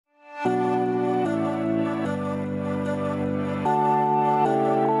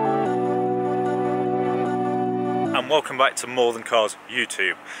welcome back to More Than Cars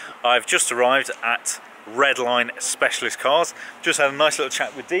YouTube. I've just arrived at Redline Specialist Cars. Just had a nice little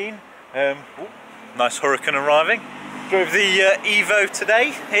chat with Dean. Nice Huracan arriving. Drove the Evo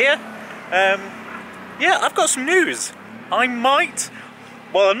today here. Yeah, I've got some news. I'm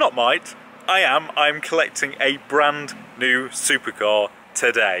collecting a brand new supercar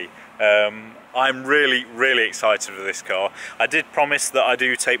today. I'm really excited for this car. I did promise that I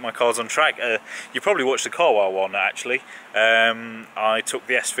do take my cars on track. You probably watched the Carwow one actually. I took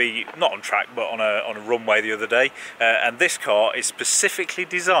the SV not on track but on a runway the other day, and this car is specifically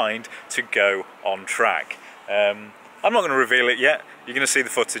designed to go on track. I'm not going to reveal it yet. You're going to see the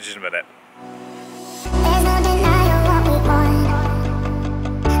footage in a minute.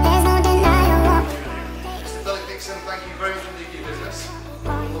 Darren Gibson, thank you very much for doing your business.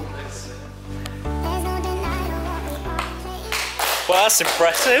 Well, that's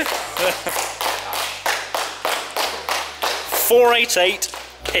impressive. 488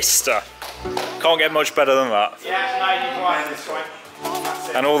 Pista. Can't get much better than that. Yeah, no, you've won this one. That's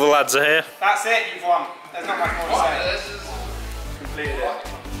it. And all the lads are here. That's it, you've won. There's not much more to say. Completed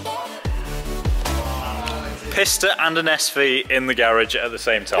it. Pista and an SV in the garage at the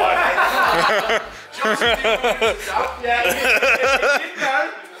same time. Yeah, you did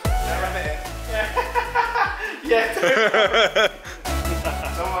know. Yeah.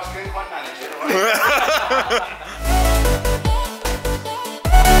 Someone's going to quite manage it, right?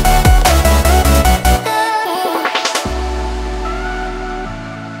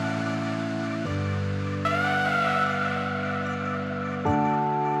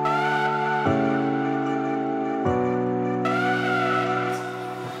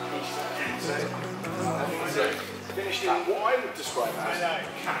 Finished in what I would describe as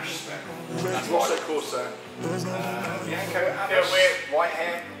cash spec. That's Rosso Corso. Bianco Atlas, white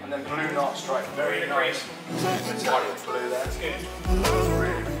hair, and then blue knot stripe. Very nice. White with blue there. That's good.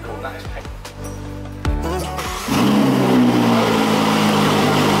 Really cool. That is paint.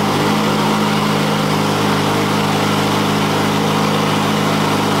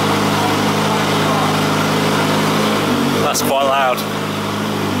 That's quite loud.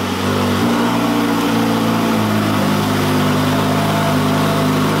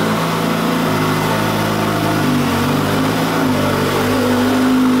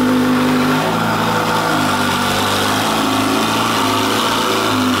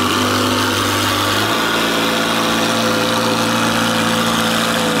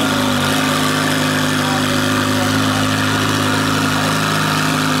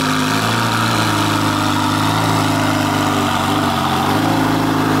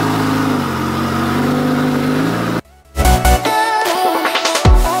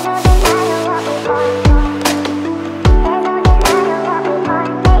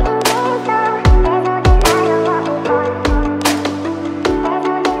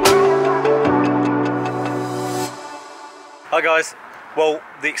 Hi guys, well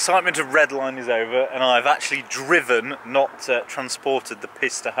the excitement of Redline is over and I've actually driven, not transported the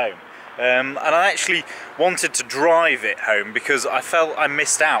Pista home. And I actually wanted to drive it home because I felt I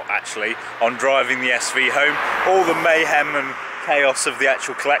missed out actually on driving the SV home. All the mayhem and chaos of the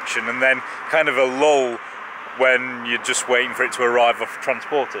actual collection and then kind of a lull when you're just waiting for it to arrive off the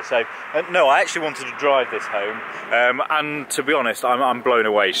transporter. So no, I actually wanted to drive this home, and to be honest I'm blown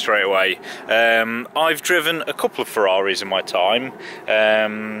away straight away. I've driven a couple of Ferraris in my time,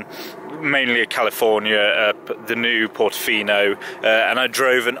 mainly a California, the new Portofino, and I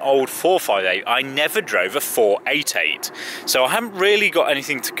drove an old 458. I never drove a 488, so I haven't really got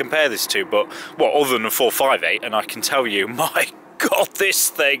anything to compare this to, but well, other than a 458, and I can tell you, my God,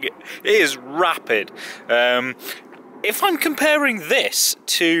 this thing is rapid. If I'm comparing this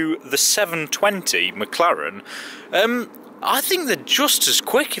to the 720 McLaren, I think they're just as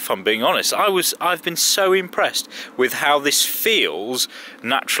quick, if I'm being honest. I've been so impressed with how this feels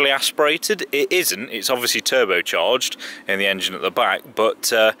naturally aspirated. It isn't, it's obviously turbocharged in the engine at the back,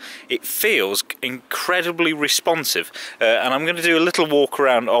 but it feels incredibly responsive. And I'm going to do a little walk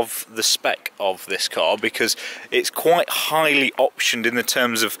around of the spec of this car because it's quite highly optioned in the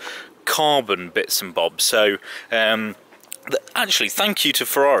terms of carbon bits and bobs. So actually, thank you to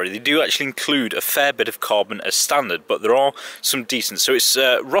Ferrari, they do actually include a fair bit of carbon as standard, but there are some decent. So it's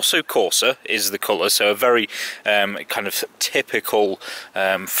Rosso Corsa is the colour, so a very kind of typical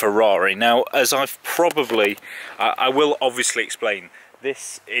Ferrari. Now, as I will obviously explain,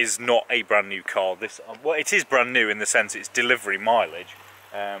 this is not a brand new car. Well, it is brand new in the sense it's delivery mileage,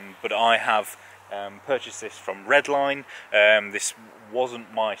 but I have purchased this from Redline. This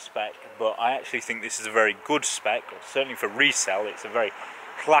wasn't my spec, but I actually think this is a very good spec. Certainly for resale, it's a very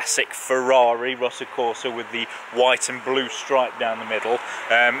classic Ferrari Rosso Corsa with the white and blue stripe down the middle.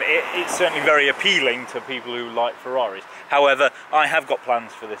 It's certainly very appealing to people who like Ferraris. However, I have got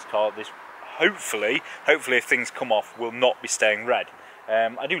plans for this car. This hopefully if things come off, will not be staying red.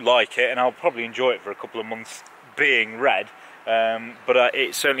 I do like it, and I'll probably enjoy it for a couple of months being red. But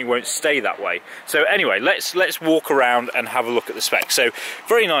it certainly won't stay that way. So anyway, let's walk around and have a look at the specs. So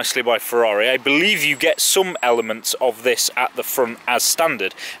very nicely by Ferrari. I believe you get some elements of this at the front as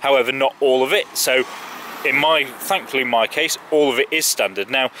standard, however not all of it. So thankfully in my case, all of it is standard.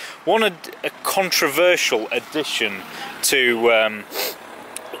 Now, a controversial addition to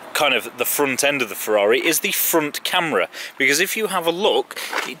kind of the front end of the Ferrari is the front camera, because if you have a look,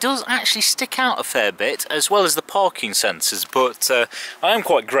 it does actually stick out a fair bit, as well as the parking sensors. But I am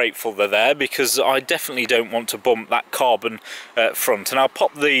quite grateful they're there, because I definitely don't want to bump that carbon front. And I'll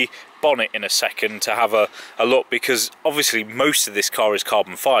pop the bonnet in a second to have a look, because obviously most of this car is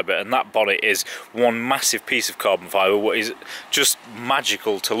carbon fibre, and that bonnet is one massive piece of carbon fibre, what is just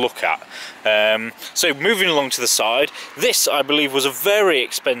magical to look at. So moving along to the side, this I believe was a very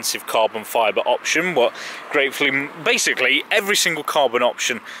expensive carbon fibre option, but gratefully basically every single carbon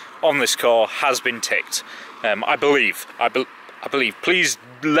option on this car has been ticked. I believe. Please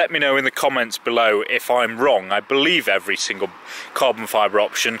let me know in the comments below if I'm wrong. I believe every single carbon fibre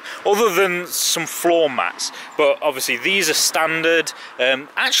option, other than some floor mats. But obviously these are standard.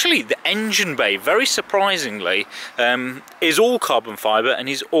 Actually, the engine bay, very surprisingly, is all carbon fibre and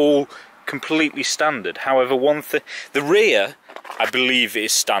is all completely standard. However, the rear, I believe,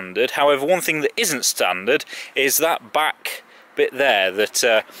 is standard. However, one thing that isn't standard is that back bit there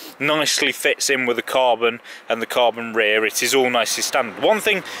that nicely fits in with the carbon and the carbon rear. It is all nicely standard. One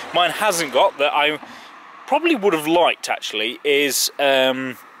thing mine hasn't got that I probably would have liked actually is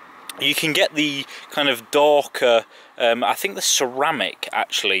you can get the kind of darker, I think the ceramic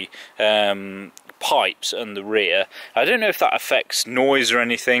actually, pipes and the rear. I don't know if that affects noise or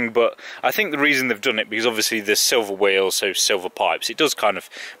anything, but I think the reason they've done it, because obviously there's silver wheels, so silver pipes, it does kind of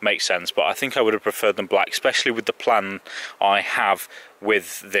make sense, but I think I would have preferred them black, especially with the plan I have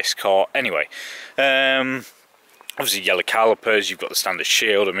with this car anyway. Obviously yellow calipers, you've got the standard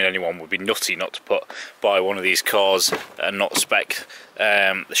shield. I mean, anyone would be nutty not to buy one of these cars and not spec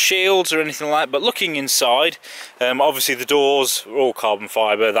the shields or anything like that. But looking inside, obviously the doors are all carbon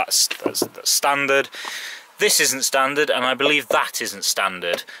fibre, that's standard. This isn't standard, and I believe that isn't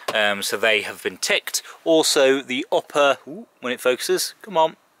standard, so they have been ticked. Also the upper, when it focuses, come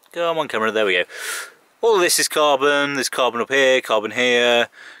on camera, there we go. All of this is carbon, there's carbon up here, carbon here.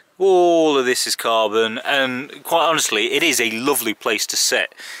 All of this is carbon, and quite honestly it is a lovely place to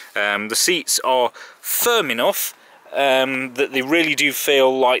sit. The seats are firm enough that they really do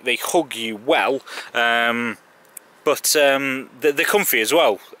feel like they hug you well, but they're comfy as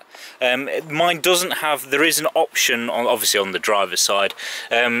well. Mine doesn't have, there is an option obviously on the driver's side,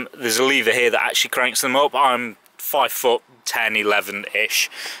 there's a lever here that actually cranks them up. I'm 5'10", 11-ish,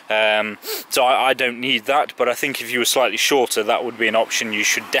 so I don't need that, but I think if you were slightly shorter, that would be an option you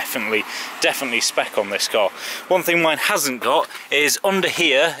should definitely spec on this car. One thing mine hasn't got is under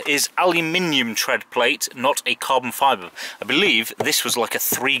here is aluminium tread plate, not a carbon fibre. I believe this was like a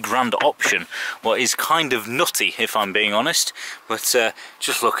 £3 option, what is kind of nutty if I'm being honest, but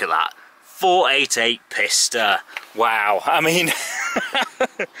just look at that, 488 Pista, wow. I mean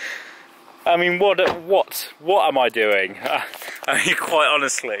I mean, what am I doing? I mean, quite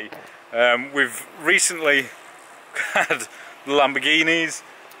honestly, we've recently had the Lamborghinis,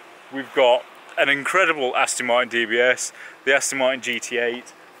 we've got an incredible Aston Martin DBS, the Aston Martin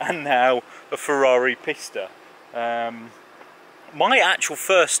GT8, and now a Ferrari Pista. My actual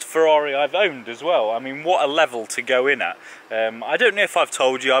first Ferrari I've owned as well. I mean, what a level to go in at. I don't know if I've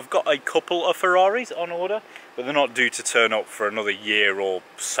told you, I've got a couple of Ferraris on order, but they're not due to turn up for another year or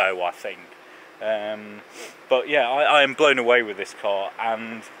so, I think. But yeah, I am blown away with this car,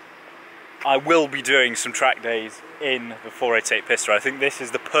 and I will be doing some track days in the 488 Pista. I think this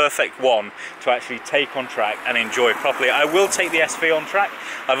is the perfect one to actually take on track and enjoy properly. I will take the SV on track.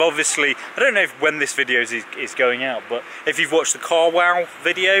 I've obviously, I don't know when this video is going out, but if you've watched the Car Wow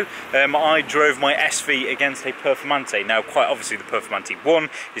video, I drove my SV against a Performante. Now, quite obviously the Performante 1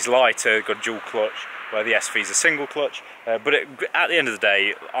 is lighter, got dual clutch, where the SV is a single clutch, but at the end of the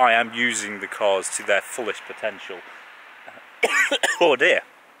day, I am using the cars to their fullest potential. Oh dear,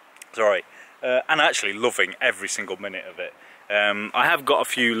 sorry. And actually loving every single minute of it. I have got a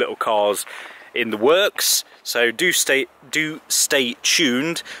few little cars in the works, so do stay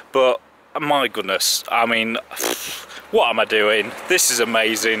tuned, but my goodness, I mean, what am I doing? This is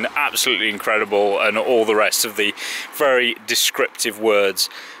amazing, absolutely incredible, and all the rest of the very descriptive words.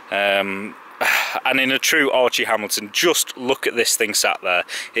 And in a true Archie Hamilton, just look at this thing sat there.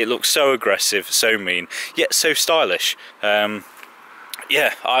 It looks so aggressive, so mean, yet so stylish.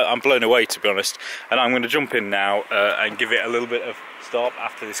 Yeah, I'm blown away, to be honest. And I'm going to jump in now and give it a little bit of start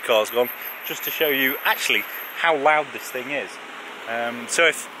after this car's gone, just to show you actually how loud this thing is. So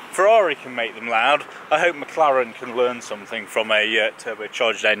if Ferrari can make them loud, I hope McLaren can learn something from a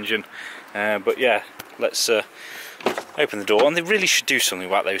turbocharged engine. But yeah, let's open the door, and they really should do something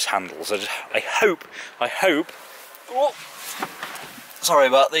about those handles. I hope. Oh, sorry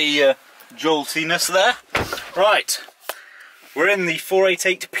about the joltiness there. Right, we're in the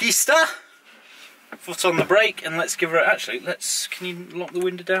 488 Pista. Foot on the brake, and let's give her. Actually, can you lock the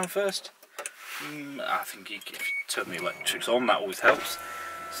window down first? I think if you turn the electrics on, that always helps.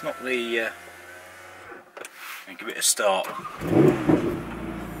 It's not the. Give it a start.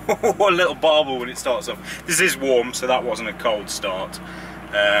 A little barble when it starts off. This is warm, so that wasn't a cold start.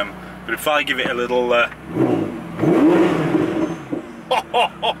 But if I give it a little.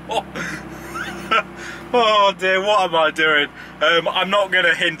 Oh dear, what am I doing? I'm not going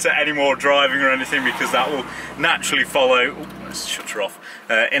to hint at any more driving or anything, because that will naturally follow. Oh, let's shut her off.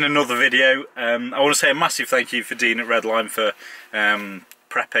 In another video. I want to say a massive thank you for Dean at Redline for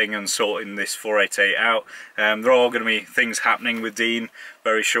prepping and sorting this 488 out. There are going to be things happening with Dean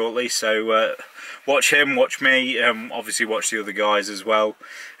very shortly, so watch him, watch me, obviously watch the other guys as well.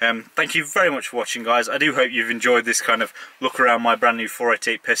 Thank you very much for watching, guys. I do hope you've enjoyed this kind of look around my brand new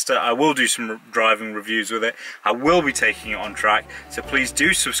 488 Pista. I will do some driving reviews with it. I will be taking it on track, so please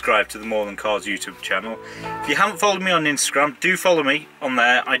do subscribe to the More Than Cars YouTube channel. If you haven't followed me on Instagram, do follow me on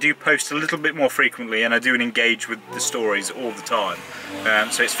there. I do post a little bit more frequently, and I do engage with the stories all the time.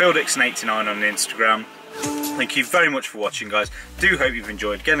 So it's PhilDixon89 on Instagram. Thank you very much for watching, guys. Do hope you've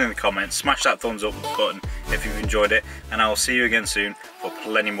enjoyed. Get in the comments, smash that thumbs up button if you've enjoyed it, and I will see you again soon for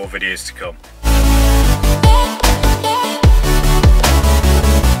plenty more videos to come.